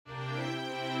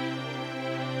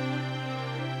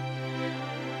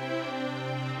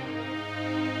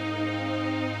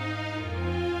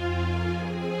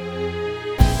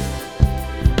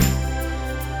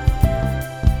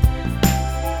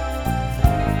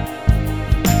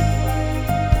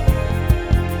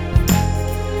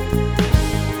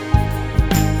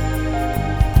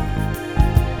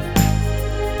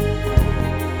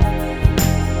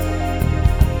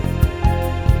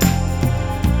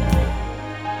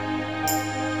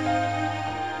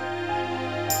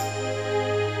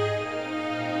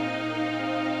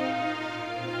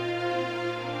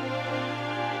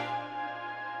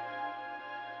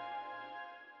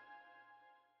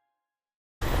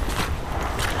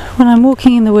Well, I'm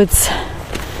walking in the woods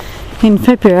in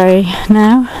February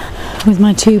now with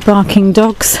my 2 barking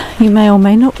dogs. You may or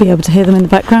may not be able to hear them in the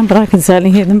background, but I can certainly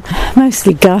hear them.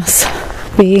 Mostly Gus,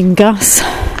 being Gus.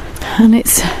 And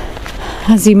it's,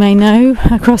 as you may know,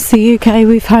 across the UK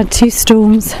we've had 2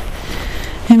 storms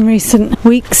in recent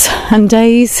weeks and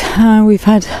days. We've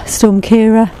had Storm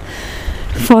Ciara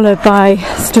followed by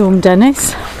Storm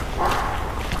Dennis.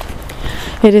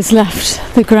 It has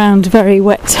left the ground very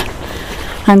wet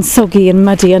and soggy and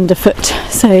muddy underfoot,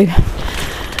 so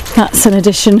that's an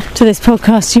addition to this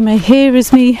podcast you may hear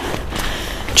as me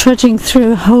trudging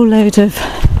through a whole load of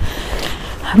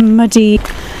muddy,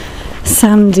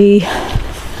 sandy,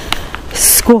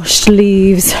 squashed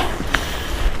leaves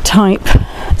type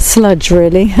sludge,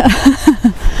 really.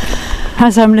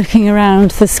 As I'm looking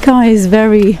around, the sky is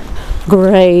very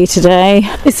grey today.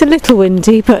 It's a little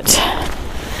windy, but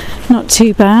not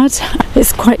too bad.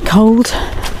 It's quite cold.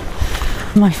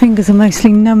 My fingers are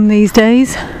mostly numb these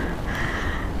days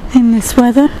in this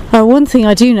weather. One thing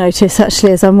I do notice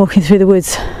actually as I'm walking through the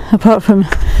woods, apart from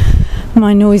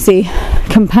my noisy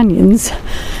companions,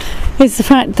 is the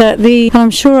fact that I'm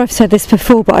sure I've said this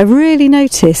before, but I really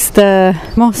noticed the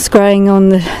moss growing on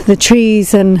the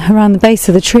trees and around the base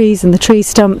of the trees and the tree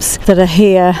stumps that are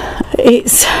here.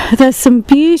 There's some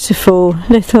beautiful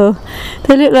little,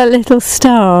 they look like little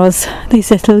stars,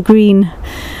 these little green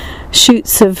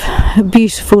shoots of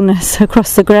beautifulness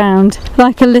across the ground,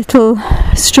 like a little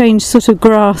strange sort of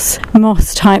grass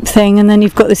moss type thing, and then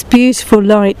you've got this beautiful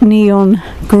light neon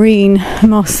green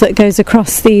moss that goes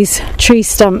across these tree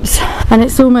stumps, and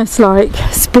it's almost like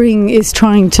spring is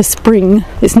trying to spring.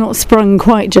 It's not sprung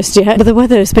quite just yet, but the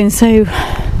weather has been so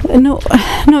not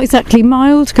exactly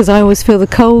mild, because I always feel the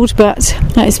cold, but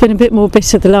it's been a bit more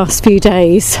bitter the last few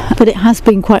days, but it has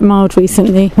been quite mild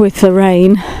recently with the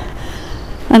rain.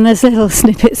 And there's little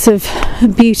snippets of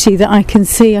beauty that I can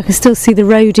see. I can still see the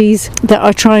roadies that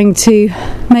are trying to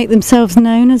make themselves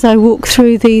known as I walk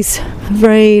through these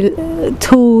very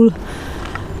tall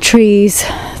trees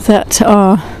that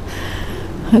are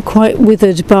quite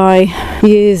withered by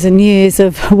years and years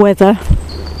of weather.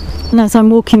 And as I'm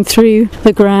walking through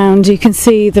the ground, you can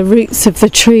see the roots of the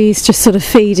trees just sort of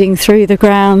feeding through the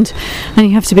ground, and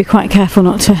you have to be quite careful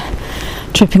not to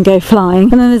trip and go flying.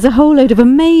 And then there's a whole load of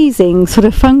amazing sort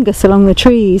of fungus along the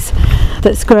trees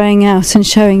that's growing out and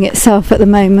showing itself at the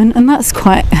moment, and that's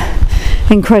quite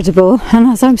incredible. And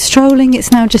as I'm strolling,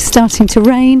 it's now just starting to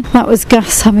rain. That was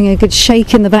Gus having a good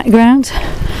shake in the background,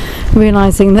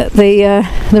 realising that the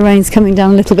rain's coming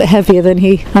down a little bit heavier than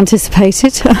he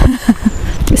anticipated.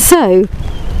 So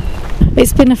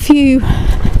it's been a few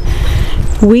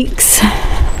weeks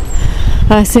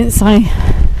since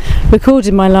I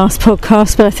recorded my last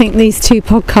podcast, but I think these 2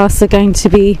 podcasts are going to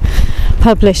be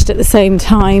published at the same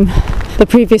time. The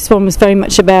previous one was very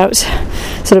much about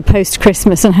sort of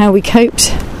post-Christmas and how we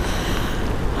coped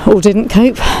or didn't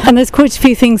cope, and there's quite a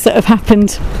few things that have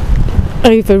happened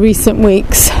over recent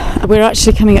weeks. We're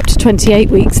actually coming up to 28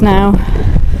 weeks now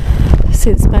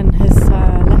since Ben has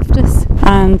left us,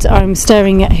 and I'm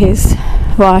staring at his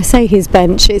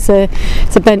bench. It's a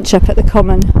bench up at the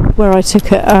Common where I took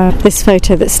this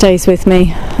photo that stays with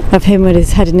me of him with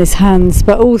his head in his hands.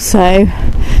 But also,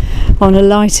 on a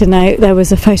lighter note, there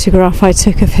was a photograph I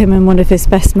took of him and one of his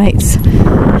best mates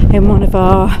in one of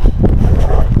our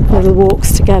little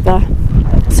walks together.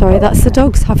 Sorry, that's the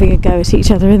dogs having a go at each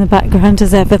other in the background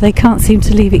as ever. They can't seem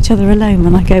to leave each other alone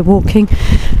when I go walking.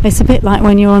 It's a bit like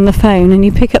when you're on the phone and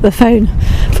you pick up the phone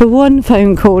for one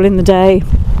phone call in the day,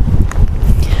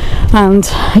 and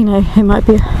it might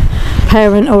be a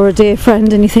parent or a dear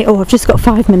friend, and you think, I've just got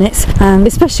 5 minutes. And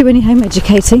especially when you're home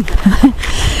educating,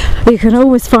 you can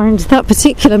always find that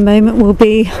particular moment will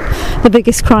be the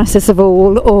biggest crisis of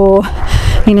all, or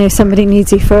somebody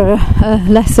needs you for a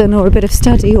lesson or a bit of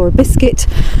study or a biscuit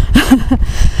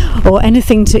or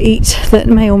anything to eat that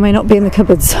may or may not be in the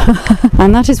cupboards.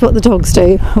 And that is what the dogs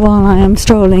do while I am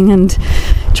strolling and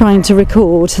trying to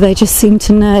record. They just seem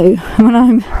to know when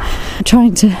I'm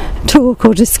trying to talk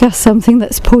or discuss something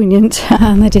that's poignant,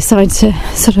 and they decide to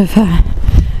sort of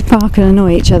bark and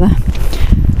annoy each other.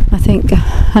 I think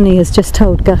Honey has just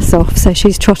told Gus off, so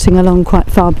she's trotting along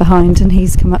quite far behind, and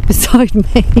he's come up beside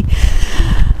me.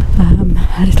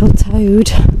 A little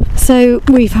toad. So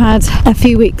we've had a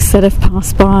few weeks that have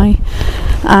passed by,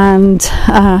 and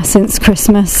since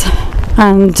Christmas,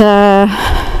 and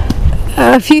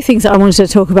a few things that I wanted to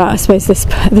talk about, I suppose, this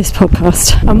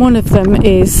podcast, and one of them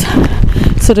is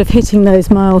sort of hitting those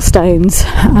milestones.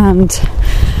 And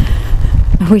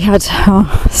we had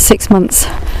 6 months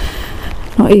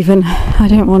not even, I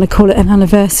don't want to call it an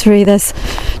anniversary. There's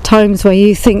times where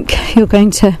you think you're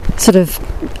going to sort of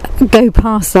go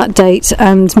past that date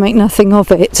and make nothing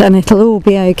of it and it'll all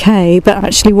be okay, but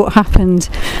actually what happened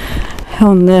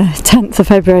on the 10th of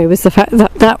February was the fact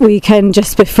that that weekend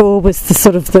just before was the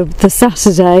sort of the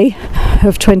Saturday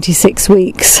of 26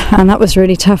 weeks, and that was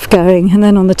really tough going. And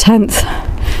then on the 10th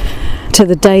to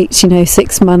the date,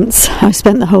 6 months, I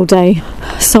spent the whole day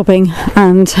sobbing.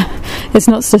 And it's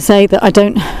not to say that I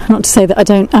don't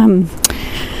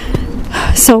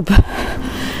sob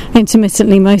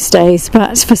intermittently most days,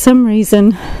 but for some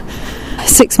reason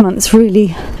 6 months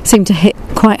really seemed to hit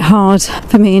quite hard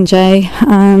for me and Jay,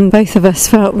 and both of us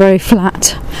felt very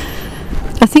flat.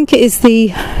 I think it is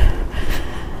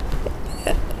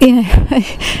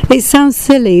it sounds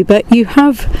silly, but you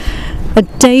have a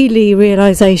daily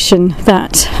realisation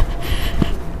that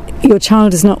your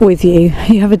child is not with you.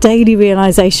 You have a daily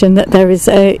realisation that there is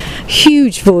a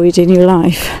huge void in your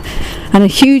life, and a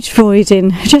huge void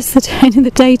in just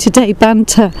the day-to-day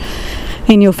banter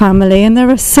in your family. And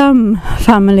there are some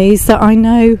families that I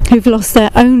know who've lost their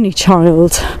only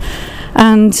child,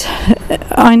 and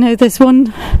I know there's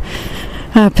one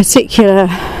particular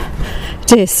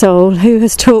dear soul who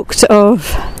has talked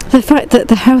of the fact that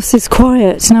the house is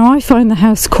quiet. Now, I find the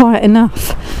house quiet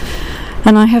enough,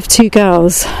 and I have 2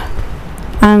 girls,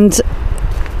 and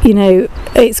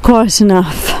it's quiet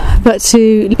enough, but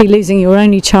to be losing your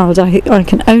only child, I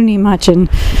can only imagine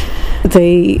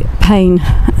the pain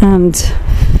and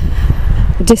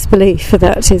disbelief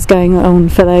that is going on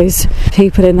for those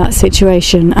people in that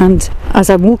situation. And as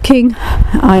I'm walking,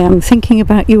 I am thinking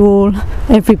about you all,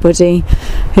 everybody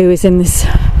who is in this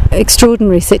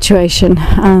extraordinary situation,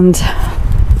 and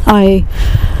I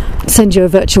send you a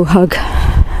virtual hug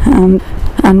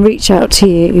and reach out to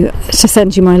you to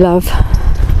send you my love,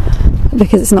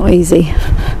 because it's not easy.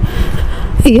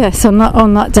 Yes, on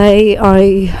that day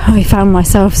I found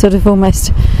myself sort of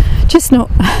almost just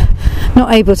not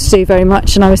able to do very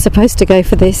much, and I was supposed to go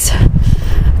for this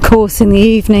course in the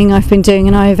evening. I've been doing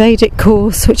an Ayurvedic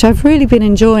course, which I've really been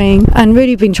enjoying, and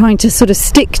really been trying to sort of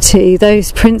stick to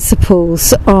those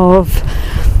principles of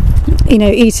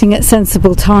eating at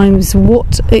sensible times,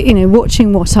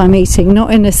 watching what I'm eating,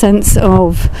 not in a sense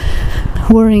of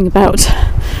worrying about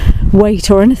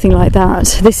weight or anything like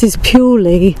that. This is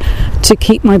purely to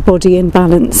keep my body in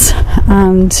balance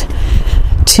and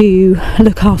to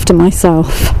look after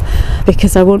myself,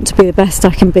 because I want to be the best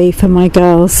I can be for my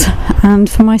girls and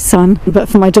for my son. But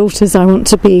for my daughters, I want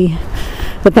to be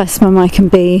the best mum I can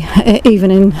be,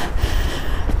 even in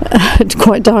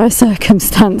quite dire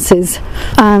circumstances.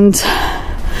 And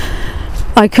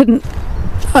I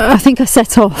think I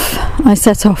set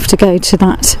off to go to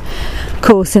that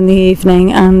course in the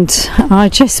evening, and I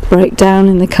just broke down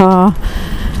in the car,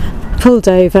 pulled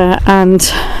over and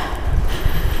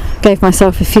gave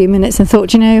myself a few minutes and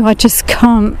thought, I just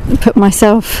can't put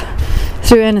myself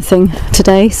through anything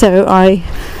today. So I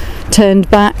turned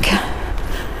back,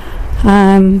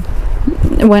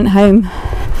 went home,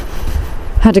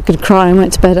 had a good cry and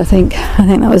went to bed. I think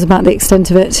that was about the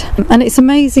extent of it. And it's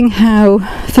amazing how,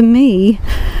 for me,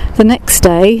 the next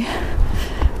day,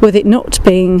 with it not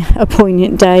being a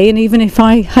poignant day, and even if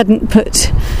I hadn't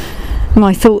put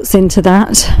my thoughts into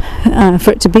that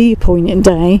for it to be a poignant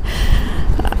day,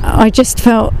 I just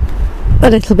felt a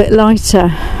little bit lighter.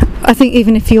 I think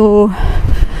even if you're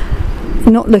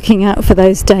not looking out for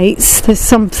those dates, there's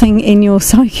something in your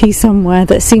psyche somewhere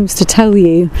that seems to tell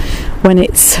you when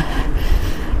it's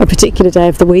a particular day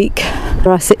of the week.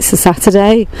 For us, it's a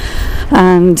Saturday,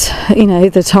 and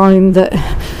the time that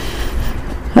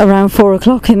around 4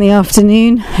 o'clock in the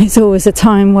afternoon is always a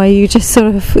time where you just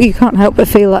you can't help but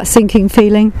feel that sinking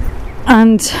feeling,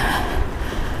 and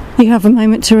you have a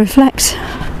moment to reflect,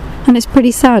 and it's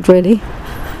pretty sad, really.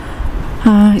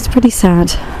 It's pretty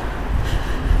sad.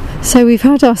 So we've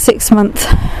had our 6-month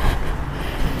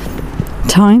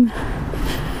time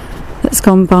that's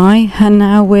gone by, and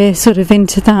now we're sort of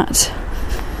into that,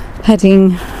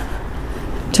 heading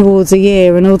towards a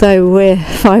year. And although we're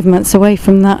 5 months away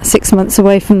from that, 6 months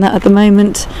away from that at the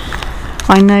moment,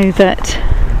 I know that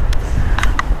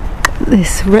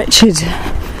this wretched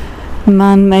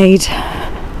man-made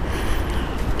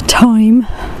time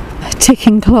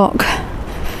ticking clock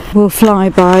will fly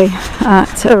by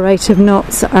at a rate of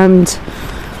knots, and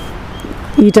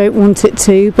you don't want it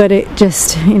to, but it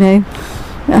just,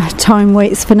 time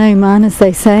waits for no man, as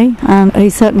they say, and he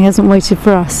certainly hasn't waited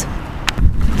for us.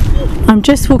 I'm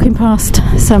just walking past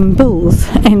some bulls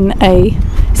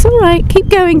it's alright, keep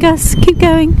going Gus, keep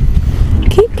going,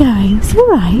 it's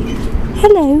alright,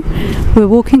 hello. We're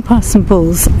walking past some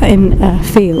bulls in a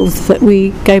field that we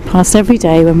go past every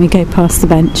day when we go past the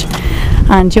bench,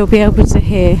 and you'll be able to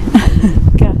hear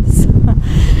Gus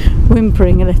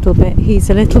whimpering a little bit. He's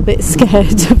a little bit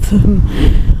scared of them,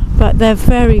 but they're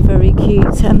very, very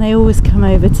cute, and they always come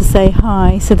over to say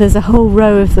hi. So there's a whole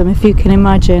row of them, if you can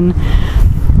imagine.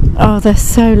 Oh, they're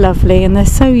so lovely, and they're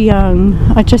so young.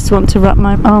 I just want to wrap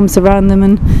my arms around them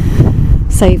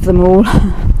and save them all.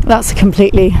 That's a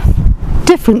completely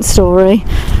different story,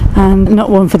 and not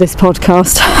one for this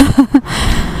podcast.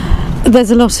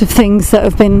 There's a lot of things that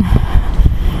have been,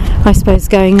 I suppose,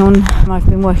 going on. I've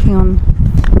been working on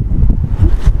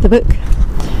the book,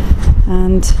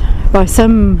 and by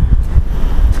some,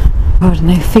 I don't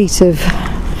know, feat of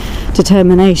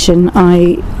determination,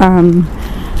 I am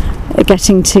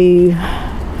getting to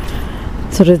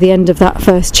sort of the end of that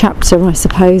first chapter, I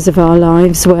suppose, of our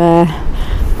lives, where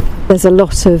there's a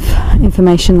lot of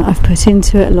information that I've put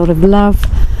into it, a lot of love,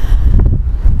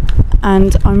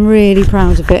 and I'm really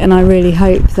proud of it, and I really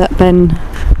hope that Ben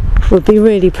would be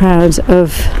really proud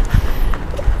of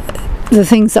the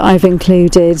things that I've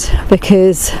included,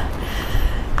 because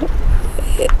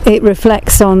it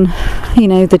reflects on, you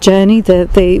know, the journey,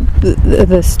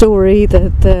 the story,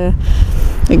 the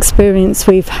experience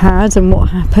we've had and what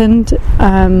happened.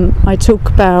 I talk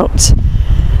about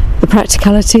the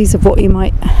practicalities of what you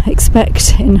might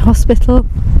expect in hospital.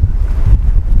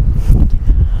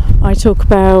 I talk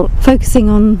about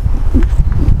focusing on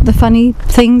the funny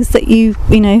things that you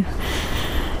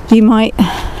might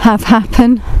have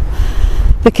happen,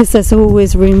 because there's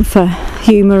always room for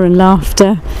humour and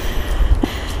laughter.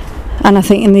 And I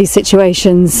think in these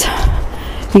situations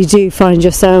you do find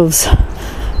yourselves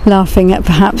laughing at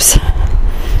perhaps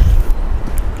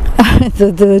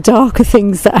the darker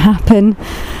things that happen.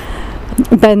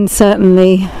 Ben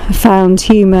certainly found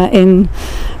humour in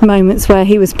moments where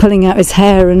he was pulling out his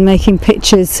hair and making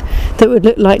pictures that would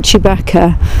look like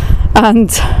Chewbacca,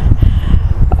 and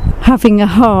having a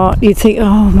heart, you'd think,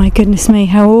 oh my goodness me,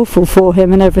 how awful for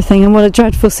him and everything, and what a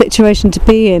dreadful situation to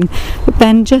be in. But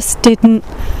Ben just didn't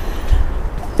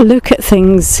look at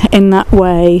things in that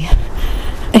way.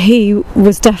 He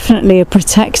was definitely a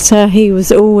protector. He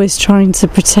was always trying to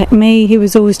protect me. He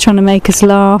was always trying to make us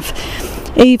laugh,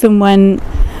 even when,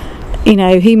 you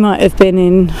know, he might have been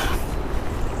in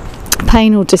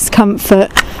pain or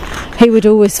discomfort. He would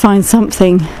always find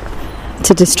something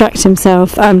to distract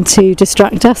himself and to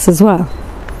distract us as well.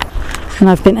 And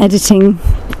I've been editing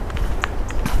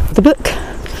the book.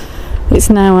 It's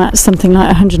now at something like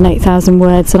 108,000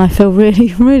 words, and I feel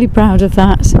really, really proud of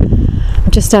that.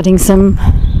 I'm just adding some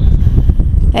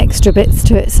extra bits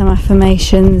to it, some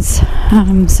affirmations,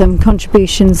 some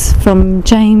contributions from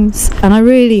James, and I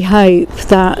really hope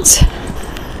that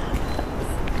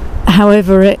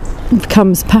however it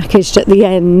becomes packaged at the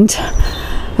end,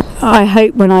 I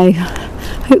hope when I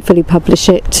hopefully publish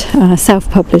it,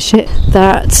 self-publish it,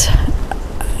 that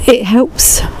it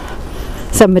helps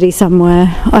somebody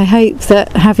somewhere. I hope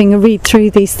that having a read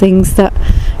through these things, that,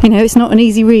 you know, it's not an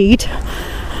easy read.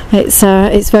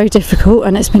 It's very difficult,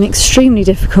 and it's been extremely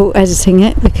difficult editing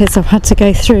it, because I've had to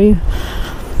go through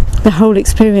the whole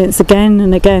experience again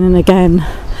and again and again.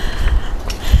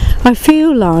 I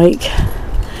feel like,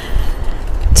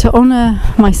 to honour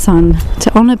my son,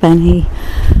 to honour Benny,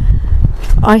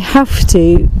 I have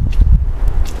to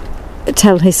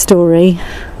tell his story,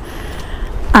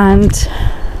 and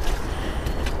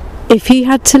if he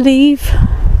had to leave,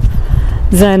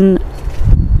 then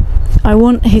I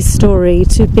want his story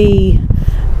to be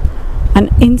an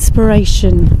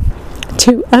inspiration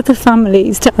to other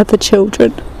families, to other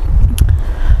children.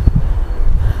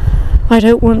 I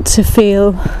don't want to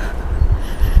feel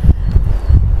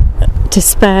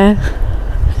despair,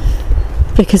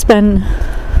 because Ben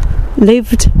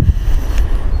lived,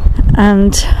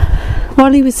 and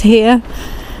while he was here,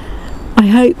 I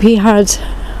hope he had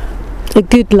a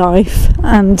good life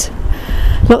and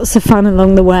lots of fun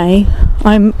along the way.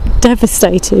 I'm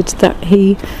devastated that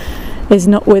he is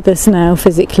not with us now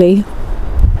physically,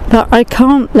 but I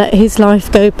can't let his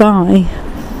life go by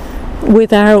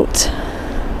without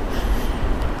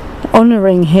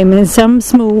honouring him in some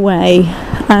small way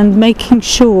and making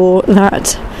sure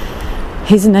that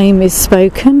his name is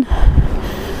spoken,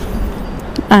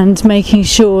 and making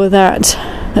sure that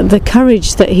the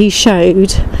courage that he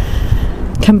showed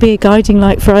can be a guiding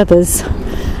light for others.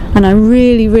 And I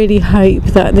really, really hope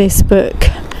that this book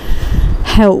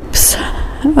helps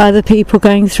other people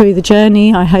going through the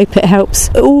journey. I hope it helps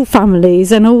all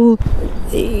families and all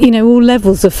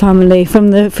levels of family, from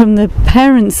the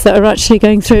parents that are actually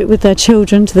going through it with their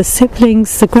children, to the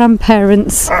siblings, the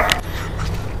grandparents,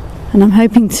 And I'm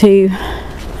hoping to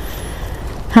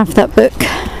have that book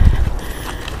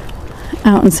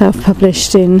out and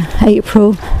self-published in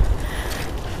April,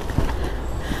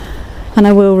 and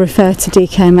I will refer to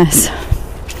DKMS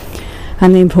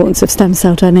and the importance of stem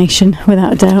cell donation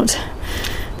without a doubt.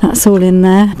 That's all in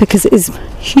there because it is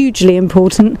hugely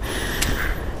important.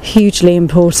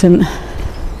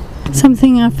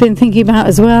 Something I've been thinking about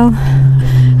as well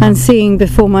and seeing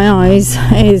before my eyes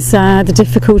is the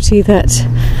difficulty that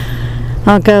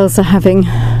our girls are having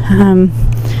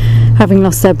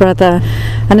lost their brother.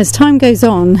 And as time goes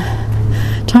on,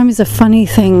 time is a funny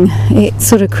thing. It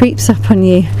sort of creeps up on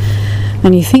you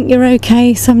and you think you're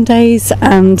okay some days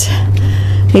and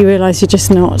you realise you're just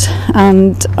not.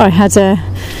 And I had a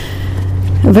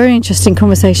very interesting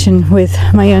conversation with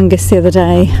my youngest the other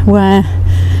day where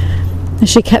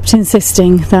she kept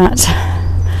insisting that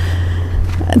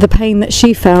the pain that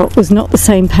she felt was not the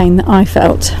same pain that I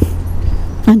felt.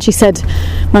 And she said,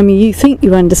 "Mummy, you think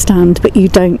you understand, but you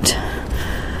don't."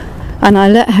 And I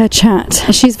let her chat.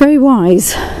 She's very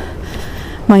wise,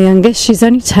 my youngest. She's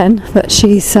only 10, but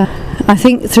she's, I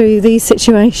think through these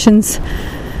situations,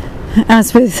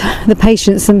 as with the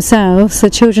patients themselves, the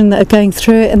children that are going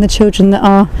through it and the children that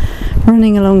are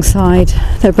running alongside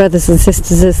their brothers and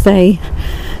sisters as they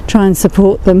try and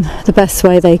support them the best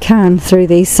way they can through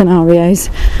these scenarios.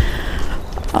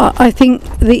 I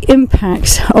think the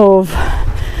impact of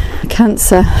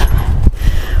cancer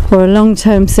or a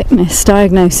long-term sickness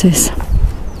diagnosis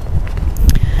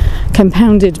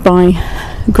compounded by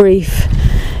grief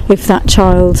if that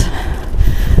child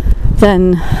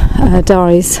then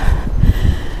dies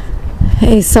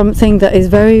is something that is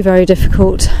very, very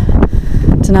difficult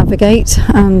to navigate,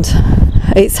 and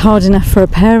it's hard enough for a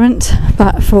parent,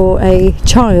 but for a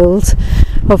child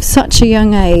of such a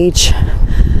young age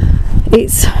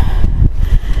it's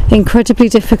incredibly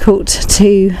difficult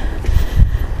to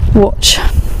watch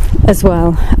as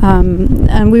well.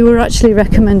 And we were actually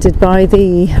recommended by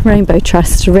the Rainbow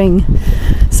Trust to ring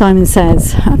Simon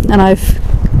Says, and I've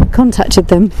contacted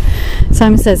them.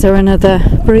 Simon Says are another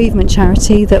bereavement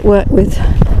charity that work with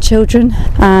children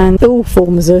and all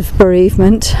forms of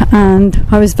bereavement, and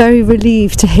I was very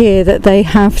relieved to hear that they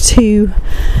have 2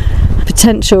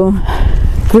 potential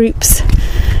groups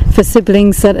for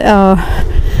siblings that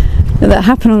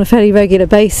happen on a fairly regular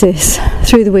basis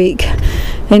through the week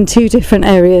in 2 different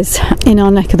areas in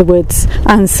our neck of the woods.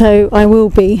 And so I will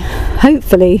be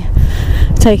hopefully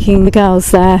taking the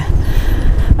girls there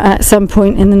at some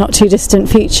point in the not too distant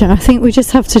future. I think we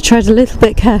just have to tread a little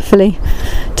bit carefully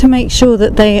to make sure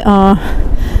that they are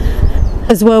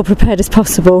as well prepared as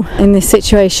possible in this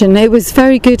situation. It was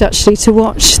very good actually to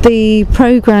watch the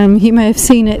programme, you may have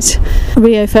seen it,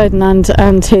 Rio Ferdinand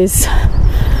and his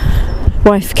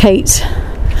wife Kate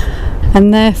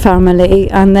and their family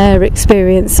and their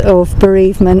experience of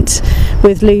bereavement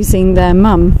with losing their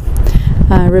mum,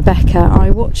 Rebecca.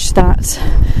 I watched that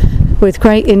with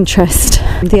great interest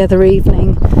the other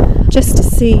evening just to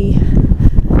see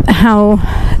how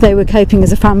they were coping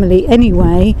as a family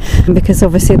anyway, because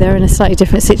obviously they're in a slightly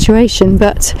different situation.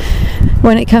 But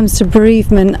when it comes to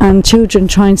bereavement and children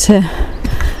trying to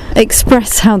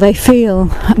express how they feel,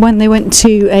 when they went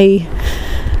to a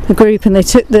group and they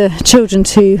took the children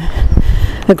to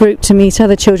a group to meet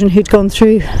other children who'd gone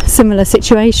through similar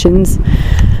situations,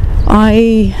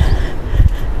 I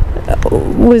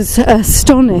was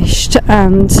astonished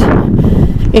and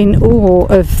in awe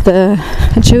of the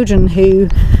children who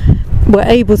were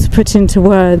able to put into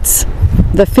words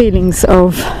the feelings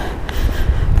of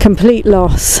complete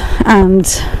loss, and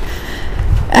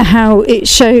how it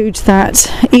showed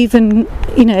that even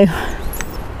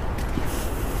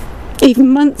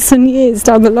months and years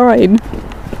down the line,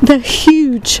 the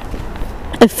huge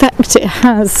effect it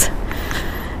has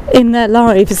in their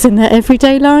lives, in their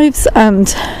everyday lives, and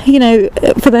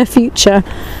for their future.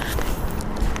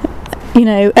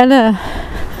 Ella,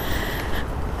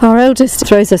 our eldest,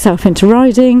 throws herself into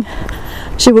riding.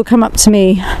 She will come up to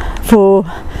me for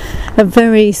a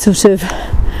very sort of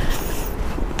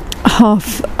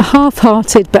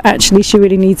half-hearted, but actually she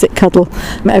really needs it, cuddle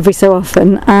every so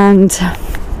often, and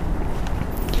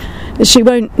she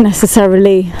won't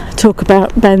necessarily talk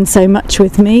about Ben so much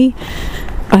with me.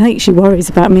 I think she worries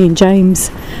about me and James,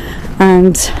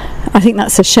 and I think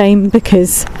that's a shame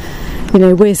because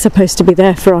we're supposed to be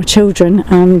there for our children,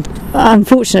 and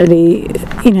unfortunately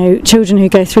children who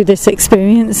go through this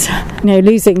experience,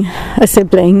 losing a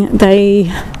sibling,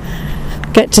 they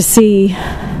get to see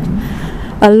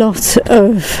a lot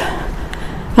of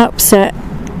upset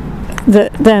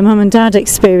that their mum and dad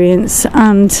experience,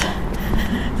 and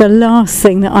the last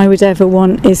thing that I would ever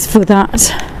want is for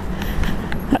that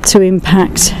to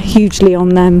impact hugely on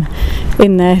them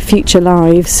in their future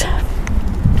lives.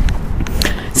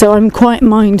 So I'm quite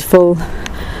mindful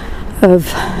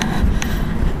of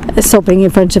sobbing in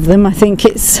front of them. I think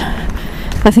it's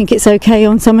okay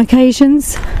on some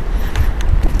occasions,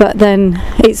 but then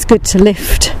it's good to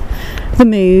lift the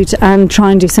mood and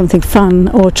try and do something fun,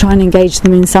 or try and engage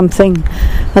them in something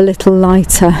a little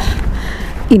lighter.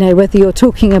 You know, whether you're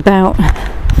talking about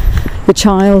the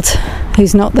child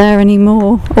who's not there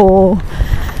anymore, or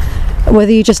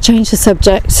whether you just change the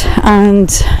subject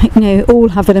and, you know, all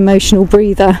have an emotional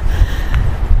breather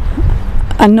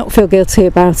and not feel guilty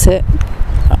about it.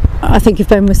 I think if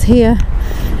Ben was here,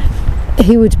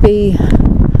 he would be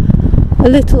a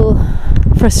little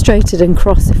frustrated and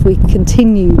cross if we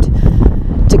continued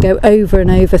to go over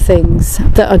and over things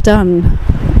that are done.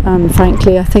 And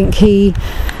frankly, I think he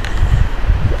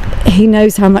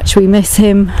knows how much we miss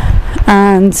him,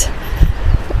 and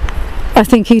I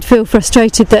think he'd feel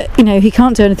frustrated that, you know, he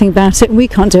can't do anything about it and we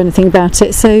can't do anything about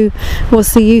it. So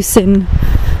what's the use in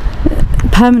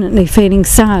permanently feeling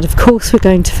sad? Of course we're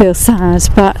going to feel sad,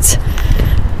 but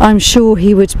I'm sure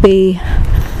he would be,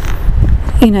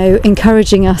 you know,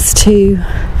 encouraging us to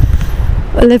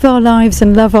live our lives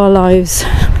and love our lives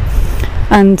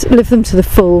and live them to the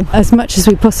full as much as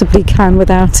we possibly can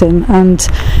without him. And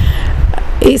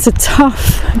it's a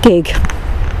tough gig,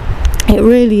 it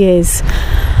really is.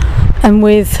 And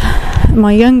with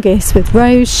my youngest, with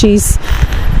Rose, she's,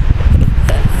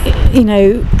 you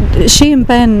know, she and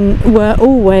Ben were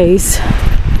always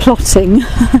plotting,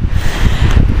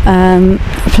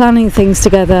 planning things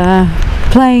together,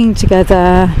 playing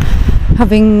together,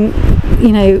 having,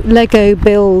 you know, Lego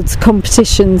build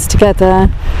competitions together.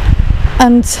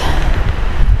 And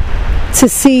to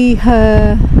see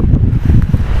her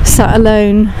sat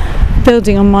alone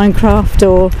building on Minecraft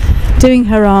or doing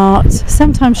her art,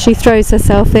 sometimes she throws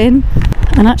herself in,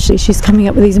 and actually she's coming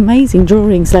up with these amazing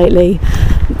drawings lately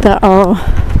that are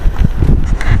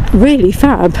really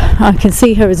fab. I can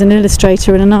see her as an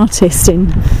illustrator and an artist in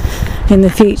the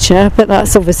future, but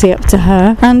that's obviously up to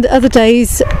her. And other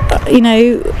days, you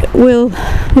know, we'll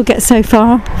get so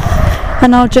far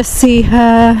and I'll just see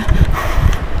her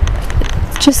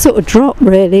just sort of drop,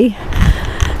 really,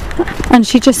 and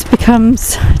she just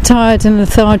becomes tired and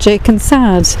lethargic and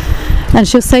sad. And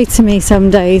she'll say to me some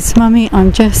days, "Mummy,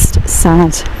 I'm just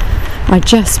sad. I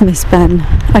just miss Ben.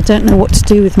 I don't know what to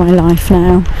do with my life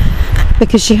now."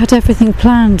 Because she had everything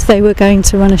planned. They were going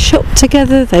to run a shop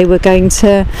together, they were going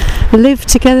to live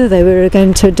together, they were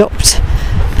going to adopt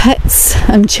pets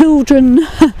and children,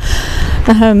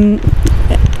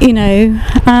 you know.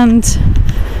 And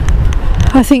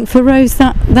I think for Rose,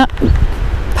 that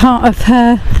part of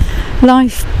her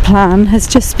life plan has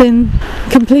just been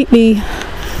completely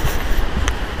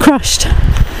crushed.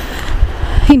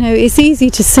 You know, it's easy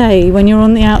to say when you're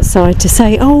on the outside, to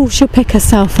say, "Oh, she'll pick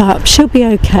herself up, she'll be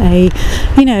okay,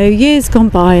 you know, years gone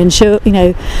by and she'll, you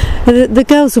know, the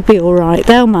girls will be all right,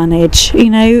 they'll manage," you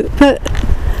know. But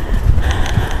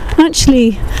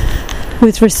actually,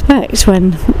 with respect,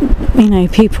 when, you know,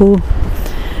 people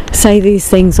say these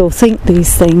things or think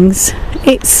these things,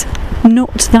 it's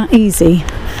not that easy.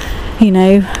 You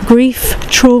know, grief,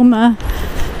 trauma,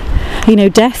 you know,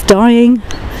 death, dying,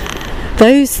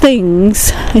 those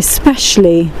things,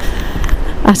 especially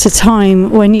at a time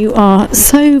when you are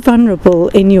so vulnerable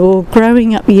in your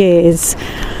growing up years,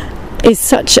 is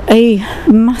such a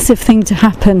massive thing to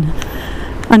happen,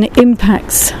 and it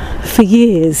impacts for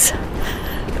years.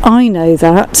 I know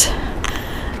that,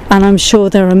 and I'm sure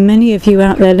there are many of you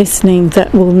out there listening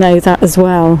that will know that as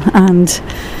well. And,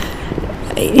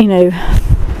 you know,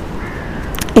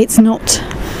 it's not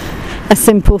a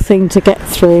simple thing to get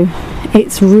through.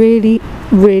 It's really,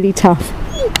 really tough.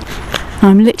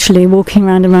 I'm literally walking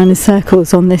round and round in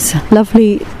circles on this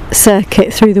lovely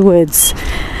circuit through the woods.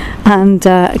 And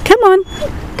come on,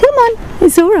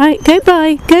 it's all right. Go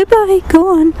by, go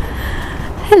on.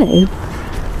 Hello.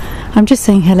 I'm just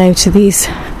saying hello to these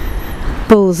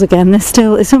bulls again. They're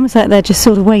still, it's almost like they're just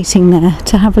sort of waiting there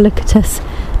to have a look at us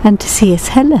and to see us.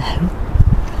 Hello.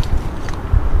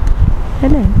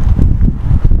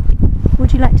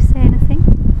 Would you like to say anything?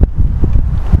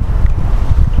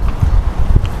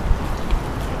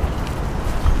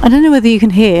 I don't know whether you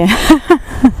can hear.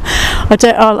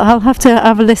 I'll have to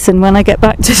have a listen when I get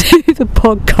back to do the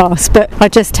podcast, but I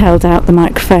just held out the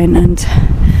microphone and,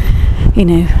 you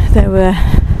know, there were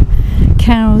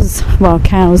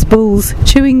bulls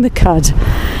chewing the cud.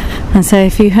 And so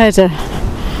if you heard a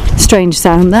strange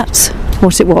sound, that's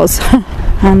what it was.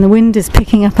 And the wind is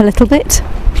picking up a little bit.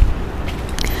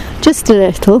 Just a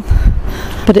little.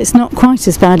 but it's not quite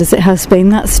as bad as it has been.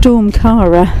 That storm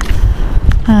Cara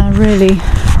really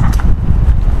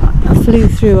flew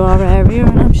through our area,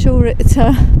 and I'm sure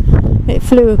it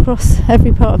flew across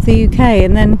every part of the UK,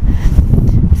 and then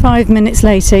 5 minutes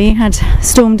later you had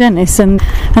Storm Dennis, and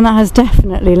that has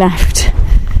definitely left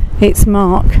its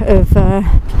mark of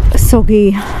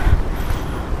soggy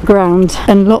ground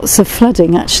and lots of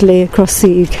flooding actually across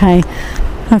the UK.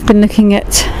 I've been looking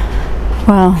at,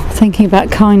 thinking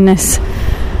about kindness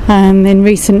in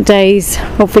recent days.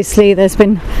 Obviously there's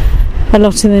been a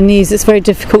lot in the news. It's very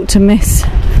difficult to miss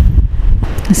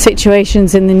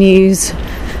situations in the news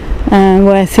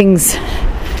where things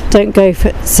don't go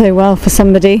so well for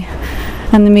somebody,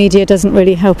 and the media doesn't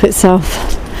really help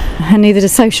itself, and neither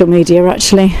does social media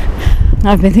actually.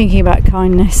 I've been thinking about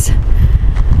kindness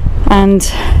and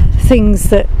things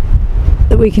that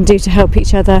we can do to help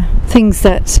each other, things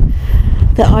that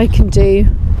I can do.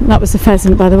 That was a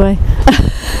pheasant, by the way.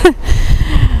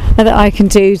 That I can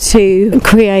do to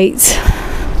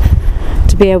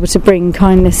be able to bring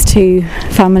kindness to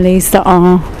families that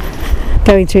are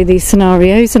going through these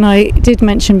scenarios. And I did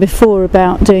mention before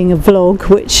about doing a vlog,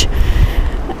 which,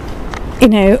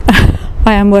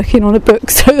 I am working on a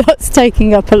book, so that's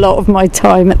taking up a lot of my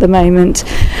time at the moment,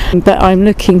 but I'm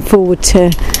looking forward to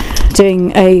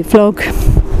doing a vlog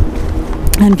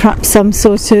and perhaps some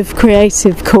sort of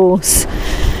creative course.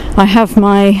 I have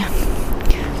my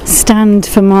stand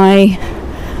for my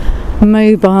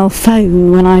mobile phone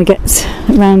when I get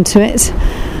around to it,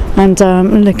 and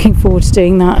I'm looking forward to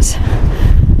doing that.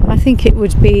 I think it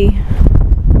would be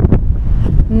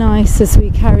nice as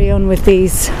we carry on with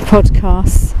these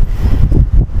podcasts.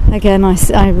 Again, I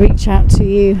reach out to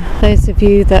you, those of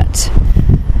you that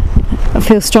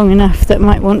feel strong enough that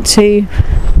might want to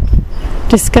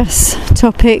discuss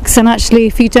topics. And actually,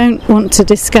 if you don't want to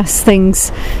discuss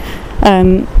things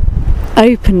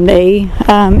openly,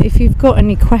 if you've got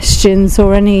any questions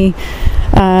or anything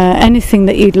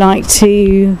that you'd like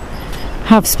to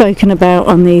have spoken about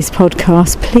on these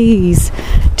podcasts, please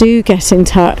do get in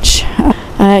touch.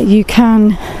 You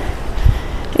can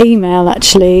email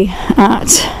actually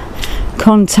at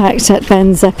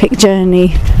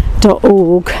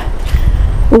contact@bensepicjourney.org,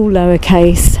 all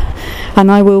lowercase,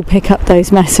 and I will pick up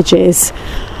those messages,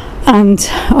 and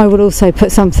I will also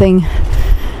put something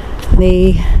on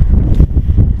the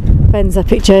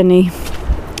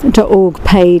bensepicjourney.org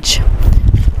page.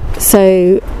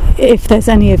 So if there's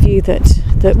any of you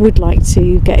that would like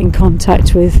to get in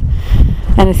contact with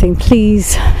anything,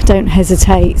 please don't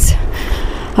hesitate.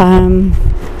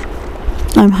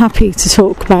 I'm happy to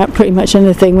talk about pretty much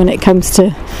anything when it comes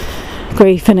to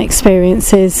grief and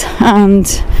experiences,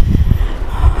 and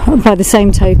by the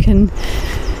same token,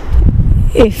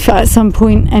 if at some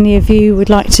point any of you would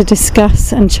like to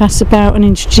discuss and chat about and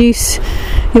introduce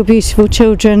your beautiful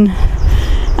children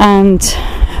and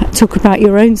talk about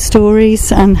your own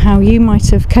stories and how you might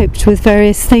have coped with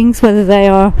various things, whether they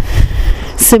are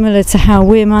similar to how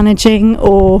we're managing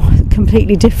or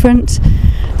completely different,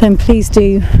 then please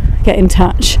do get in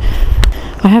touch.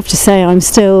 I have to say I'm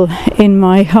still in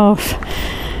my half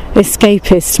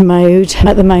escapist mode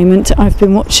at the moment. I've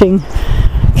been watching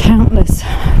countless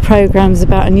programmes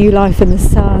about A New Life in the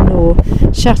Sun or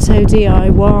Chateau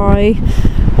DIY,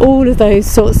 all of those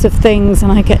sorts of things,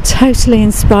 and I get totally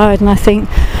inspired, and I think,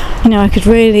 I could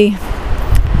really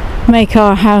make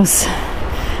our house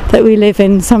that we live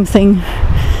in something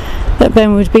that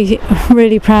Ben would be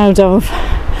really proud of.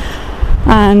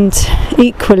 And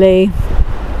equally,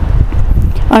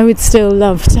 I would still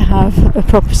love to have a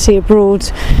property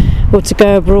abroad, or to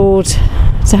go abroad,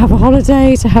 to have a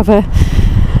holiday, to have a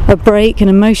break, an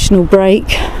emotional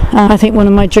break. I think one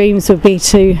of my dreams would be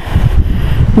to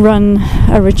run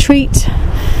a retreat,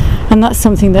 and that's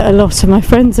something that a lot of my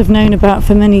friends have known about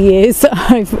for many years that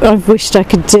I've wished I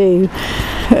could do,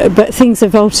 but things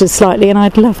have altered slightly, and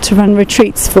I'd love to run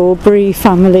retreats for bereaved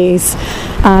families,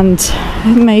 and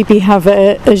maybe have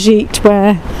a gîte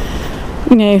where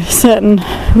certain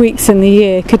weeks in the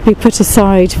year could be put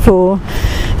aside for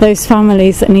those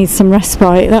families that need some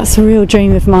respite. That's a real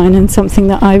dream of mine, and something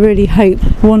that I really hope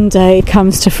one day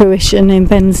comes to fruition in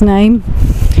Ben's name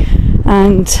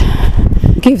and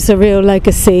gives a real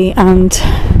legacy and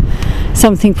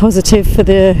something positive for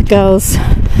the girls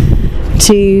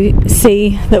to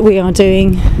see that we are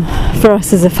doing for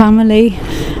us as a family,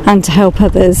 and to help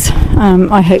others.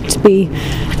 I hope to be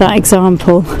that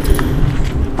example.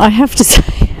 I have to say,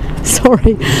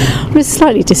 sorry, I'm just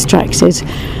slightly distracted.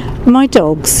 My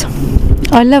dogs,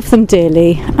 I love them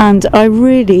dearly, and I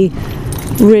really,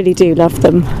 really do love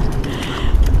them.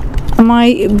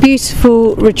 My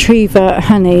beautiful retriever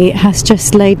Honey has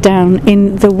just laid down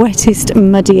in the wettest,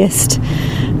 muddiest,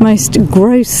 most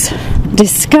gross,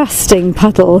 disgusting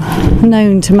puddle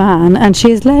known to man, and she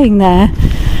is laying there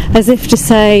as if to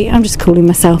say, I'm just cooling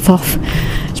myself off.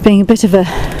 She's being a bit of a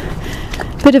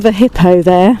hippo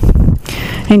there,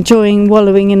 enjoying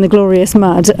wallowing in the glorious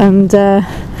mud, and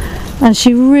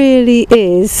she really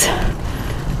is.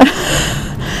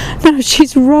 No,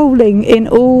 she's rolling in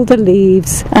all the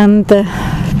leaves and the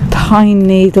pine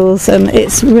needles, and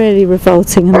it's really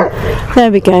revolting. And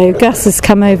there we go, Gus has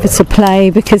come over to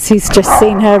play because he's just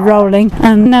seen her rolling,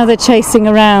 and now they're chasing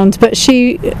around, but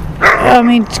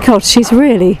God, she's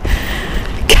really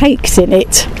caked in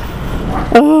it.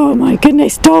 Oh my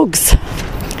goodness, dogs,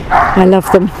 I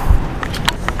love them.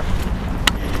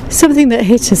 Something that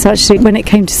hit us actually when it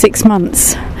came to 6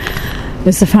 months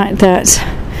was the fact that,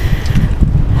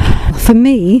 for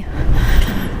me,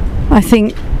 I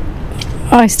think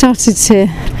I started to,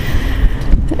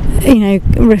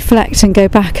 reflect and go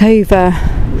back over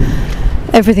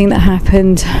everything that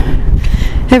happened,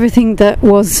 everything that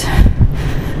was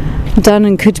done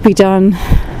and could be done,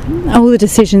 all the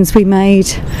decisions we made,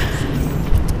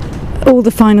 all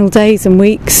the final days and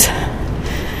weeks,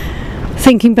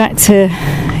 thinking back to,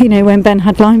 when Ben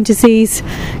had Lyme disease,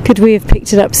 could we have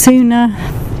picked it up sooner?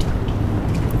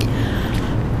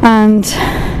 And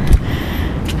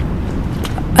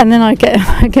then I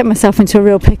get myself into a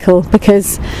real pickle,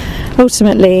 because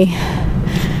ultimately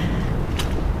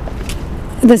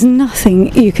there's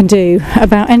nothing you can do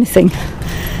about anything,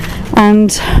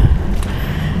 and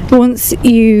once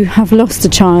you have lost a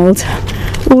child,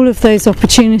 all of those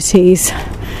opportunities,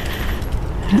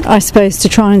 I suppose, to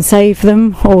try and save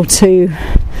them, or to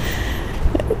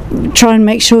try and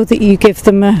make sure that you give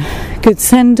them a good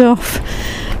send-off,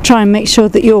 try and make sure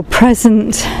that you're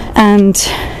present and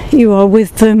you are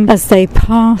with them as they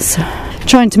pass,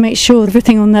 trying to make sure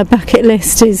everything on their bucket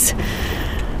list is,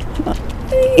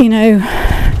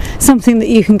 something that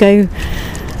you can go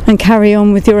and carry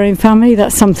on with your own family.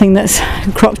 That's something that's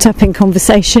cropped up in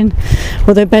conversation.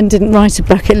 Although Ben didn't write a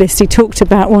bucket list, he talked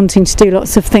about wanting to do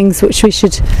lots of things which we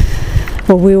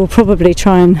will probably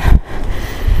try and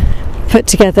put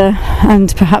together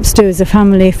and perhaps do as a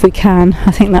family if we can.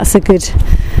 I think that's a good,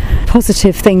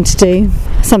 positive thing to do,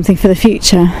 something for the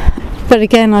future. But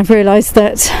again, I've realised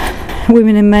that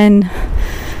women and men,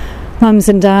 mums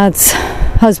and dads,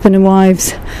 husband and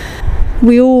wives,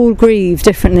 we all grieve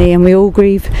differently, and we all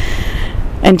grieve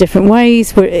in different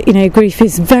ways. Grief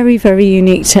is very, very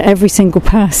unique to every single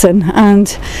person,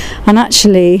 and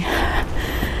actually,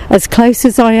 as close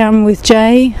as I am with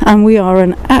Jay, and we are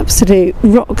an absolute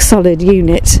rock solid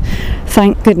unit,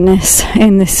 thank goodness,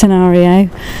 in this scenario.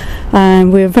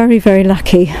 We're very, very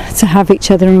lucky to have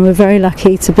each other, and we're very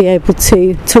lucky to be able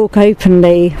to talk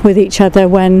openly with each other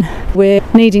when we're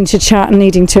needing to chat and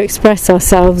needing to express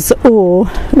ourselves, or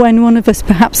when one of us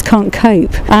perhaps can't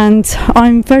cope. And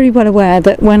I'm very well aware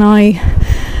that when I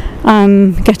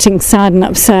am getting sad and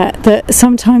upset, that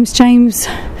sometimes James,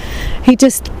 he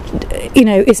just,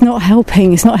 it's not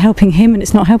helping him, and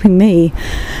it's not helping me.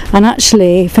 And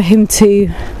actually, for him to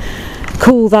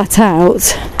call that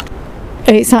out,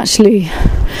 it's actually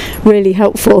really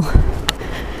helpful.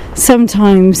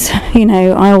 Sometimes,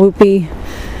 I will be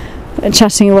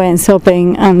chatting away and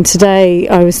sobbing, and today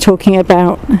I was talking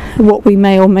about what we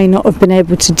may or may not have been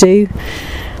able to do,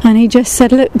 and he just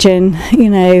said, look, Jen,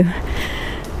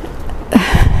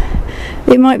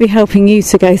 it might be helping you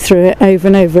to go through it over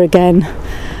and over again,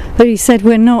 but he said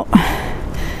we're not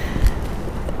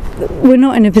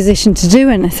in a position to do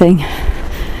anything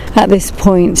at this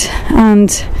point.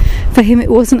 And for him, it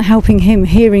wasn't helping him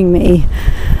hearing me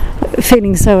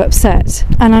feeling so upset.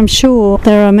 And I'm sure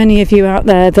there are many of you out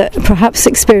there that perhaps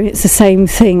experience the same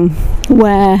thing,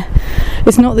 where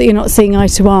it's not that you're not seeing eye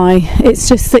to eye, it's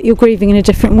just that you're grieving in a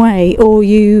different way, or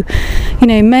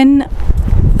men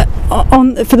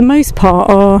for the most part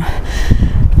are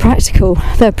practical,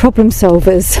 they're problem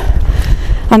solvers,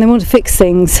 and they want to fix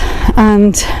things,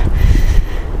 and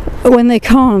when they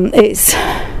can't, it's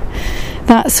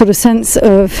that sort of sense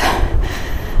of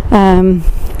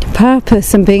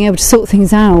purpose and being able to sort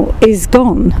things out is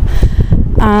gone.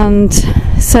 And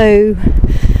so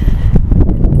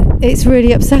it's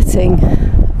really upsetting.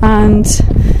 And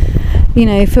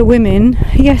for women,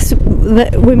 yes,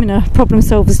 women are problem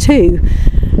solvers too,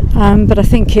 but I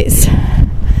think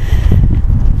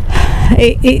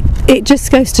it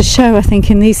just goes to show, I think,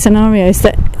 in these scenarios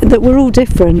that we're all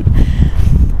different.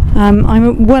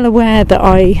 I'm well aware that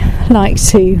I like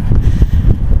to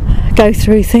go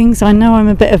through things. I know I'm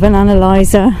a bit of an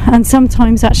analyzer, and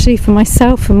sometimes actually for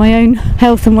myself and my own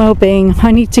health and well-being,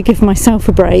 I need to give myself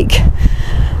a break.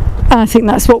 And I think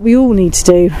that's what we all need to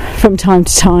do from time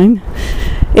to time,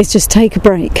 is just take a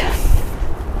break.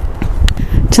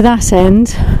 To that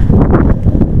end,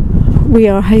 we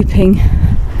are hoping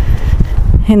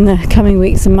in the coming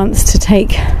weeks and months to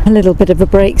take a little bit of a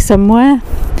break somewhere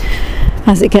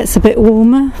as it gets a bit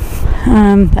warmer.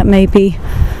 That may be,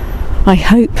 I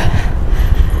hope,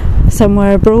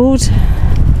 somewhere abroad,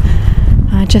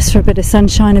 just for a bit of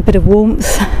sunshine, a bit of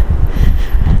warmth.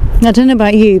 I don't know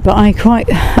about you, but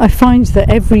I find that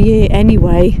every year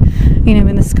anyway, you know,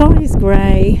 when the sky is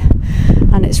grey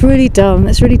and it's really dull and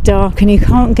it's really dark and you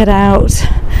can't get out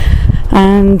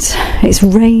and it's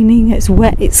raining, it's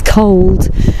wet, it's cold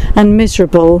and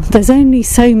miserable, there's only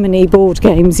so many board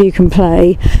games you can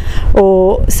play,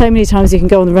 or so many times you can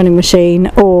go on the running machine,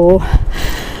 or,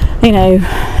 you know,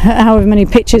 however many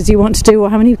pictures you want to do, or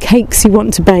how many cakes you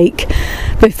want to bake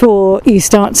before you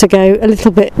start to go a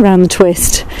little bit round the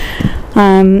twist.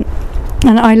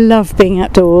 And I love being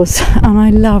outdoors, and I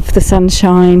love the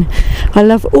sunshine. I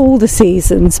love all the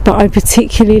seasons, but I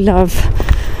particularly love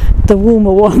the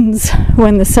warmer ones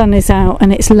when the sun is out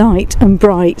and it's light and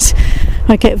bright.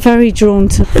 I get very drawn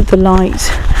to the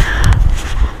light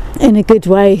in a good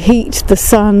way. Heat, the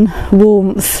sun,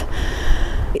 warmth.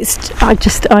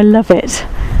 I love it.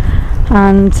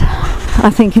 And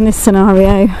I think in this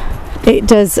scenario it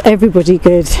does everybody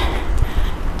good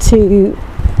to,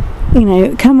 you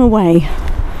know, come away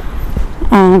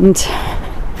and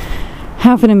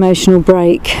have an emotional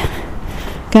break.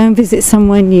 Go and visit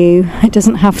somewhere new. It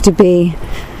doesn't have to be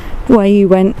where you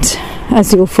went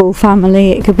as your full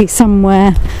family. It could be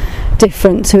somewhere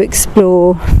different to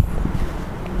explore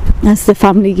as the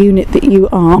family unit that you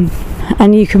are.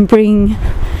 And you can bring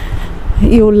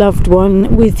your loved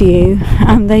one with you,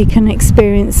 and they can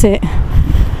experience it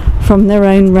from their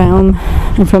own realm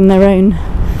and from their own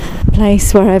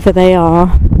place, wherever they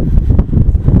are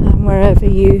and wherever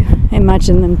you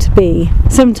imagine them to be.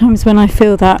 Sometimes when I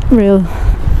feel that real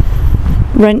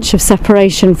wrench of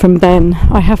separation from Ben,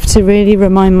 I have to really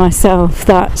remind myself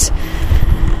that,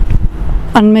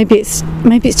 and maybe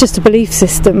it's just a belief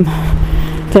system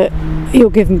that you're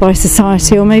given by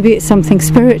society, or maybe it's something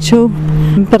spiritual,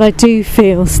 but I do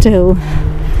feel still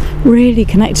really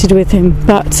connected with him,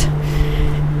 but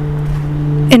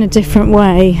in a different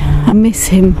way. I miss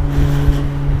him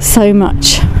so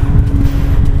much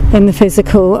in the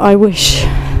physical. I wish,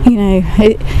 you know,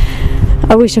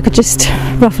 I wish I could just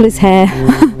ruffle his hair,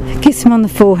 kiss him on the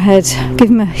forehead, give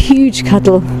him a huge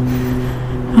cuddle,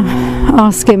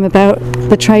 ask him about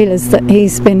the trailers that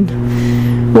he's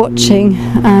been watching,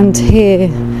 and hear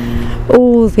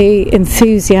all the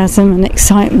enthusiasm and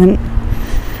excitement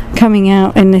coming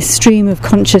out in this stream of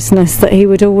consciousness that he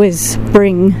would always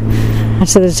bring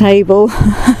to the table.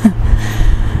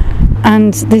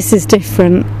 And this is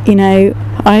different, you know.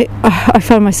 I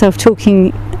found myself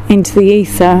talking into the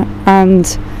ether and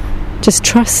just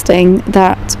trusting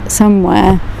that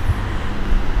somewhere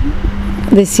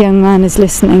this young man is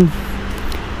listening.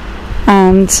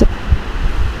 And,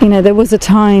 you know, there was a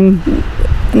time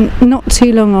not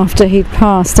too long after he'd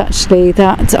passed, actually,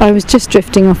 that I was just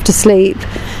drifting off to sleep,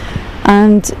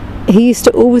 and he used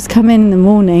to always come in the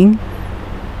morning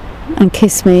and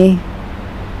kiss me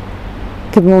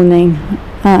good morning,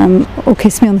 or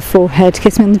kiss me on the forehead,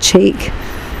 kiss me on the cheek,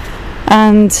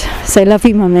 and say, love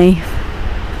you mummy.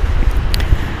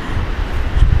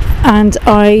 And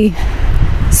I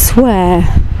swear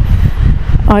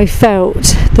I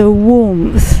felt the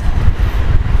warmth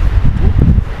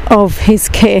of his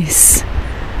kiss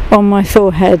on my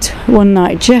forehead one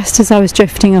night just as I was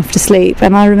drifting off to sleep,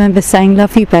 and I remember saying,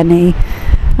 love you Benny.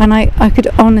 And I could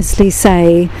honestly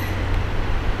say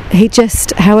he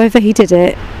just, however he did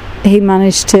it, he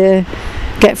managed to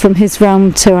get from his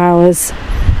realm to ours,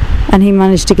 and he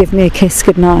managed to give me a kiss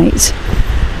goodnight.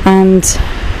 And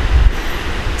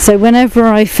so whenever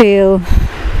I feel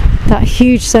that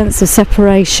huge sense of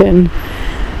separation,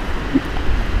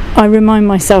 I remind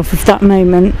myself of that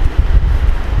moment,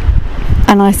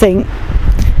 and I think,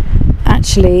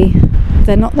 actually,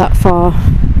 they're not that far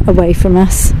away from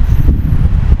us,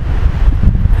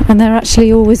 and they're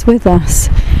actually always with us.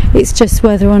 It's just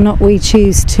whether or not we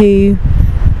choose to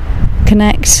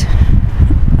connect,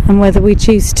 and whether we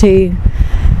choose to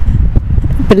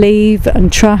believe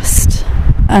and trust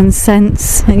and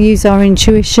sense and use our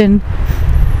intuition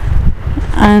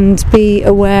and be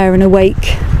aware and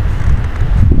awake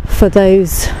for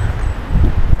those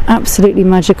absolutely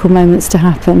magical moments to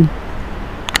happen.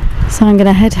 So I'm going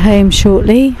to head home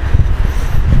shortly,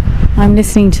 I'm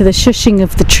listening to the shushing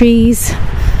of the trees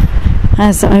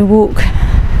as I walk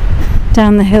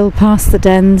down the hill past the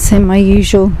dens in my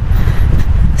usual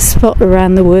spot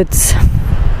around the woods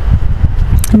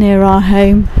near our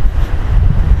home.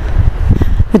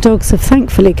 The dogs have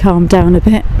thankfully calmed down a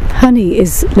bit. Honey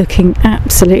is looking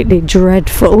absolutely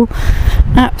dreadful,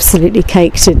 absolutely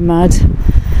caked in mud.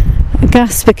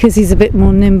 Gus, because he's a bit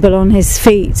more nimble on his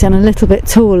feet and a little bit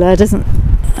taller,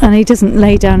 he doesn't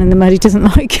lay down in the mud, he doesn't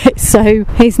like it, so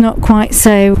he's not quite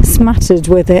so smattered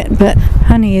with it, but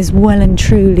Honey is well and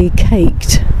truly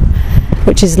caked,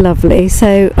 which is lovely.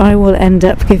 So I will end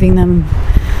up giving them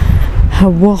a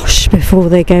wash before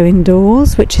they go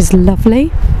indoors, which is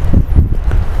lovely.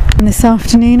 And this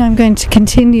afternoon I'm going to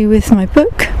continue with my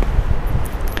book,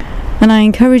 and I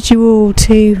encourage you all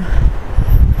to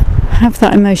have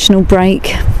that emotional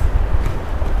break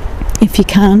if you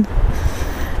can.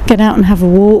 Get out and have a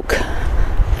walk,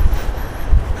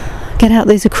 get out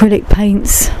those acrylic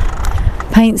paints,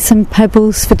 paint some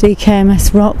pebbles for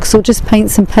DKMS Rocks, or just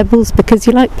paint some pebbles because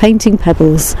you like painting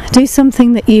pebbles. Do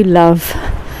something that you love,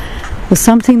 or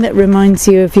something that reminds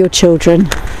you of your children,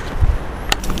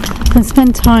 and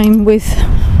spend time with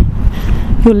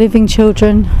your living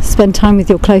children, spend time with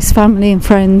your close family and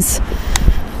friends.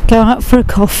 Go out for a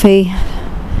coffee.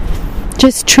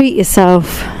 Just treat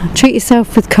yourself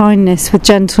with kindness, with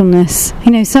gentleness.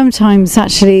 You know, sometimes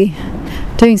actually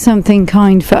doing something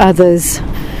kind for others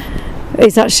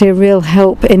is actually a real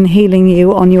help in healing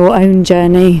you on your own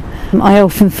journey. I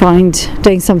often find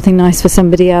doing something nice for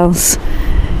somebody else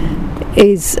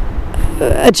is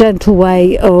a gentle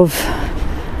way of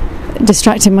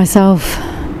distracting myself,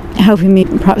 helping me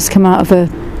perhaps come out of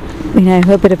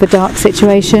a bit of a dark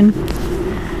situation,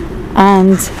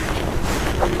 and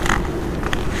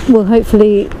will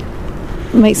hopefully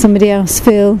make somebody else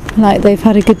feel like they've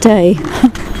had a good day.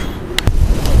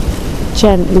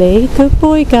 Gently, good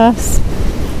boy Gus.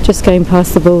 Just going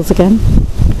past the bulls again.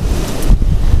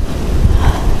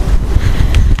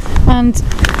 And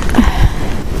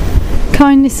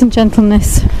kindness and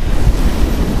gentleness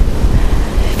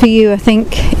for you, I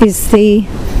think,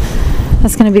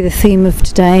 that's going to be the theme of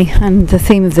today, and the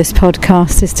theme of this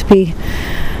podcast is to be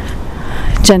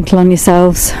gentle on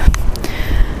yourselves,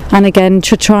 and again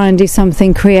to try and do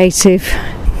something creative.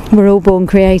 We're all born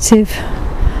creative,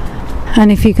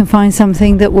 and if you can find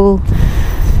something that will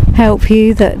help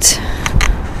you, that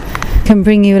can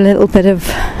bring you a little bit of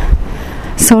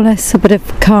solace, a bit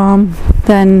of calm,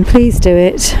 then please do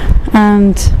it,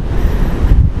 and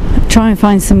try and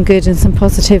find some good and some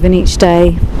positive in each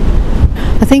day.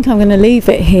 I think I'm going to leave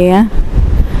it here.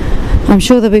 I'm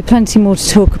sure there'll be plenty more to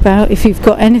talk about. If you've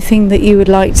got anything that you would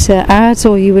like to add,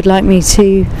 or you would like me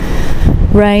to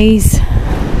raise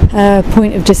a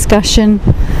point of discussion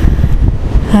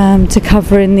to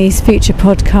cover in these future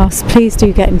podcasts, please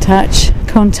do get in touch.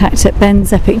 Contact at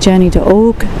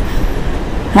bensepicjourney.org.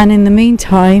 And in the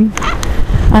meantime,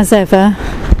 as ever,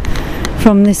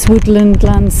 from this woodland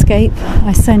landscape,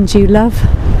 I send you love,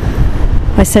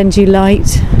 I send you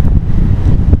light,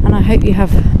 and I hope you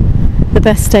have the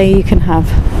best day you can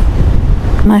have.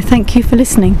 And I thank you for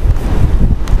listening.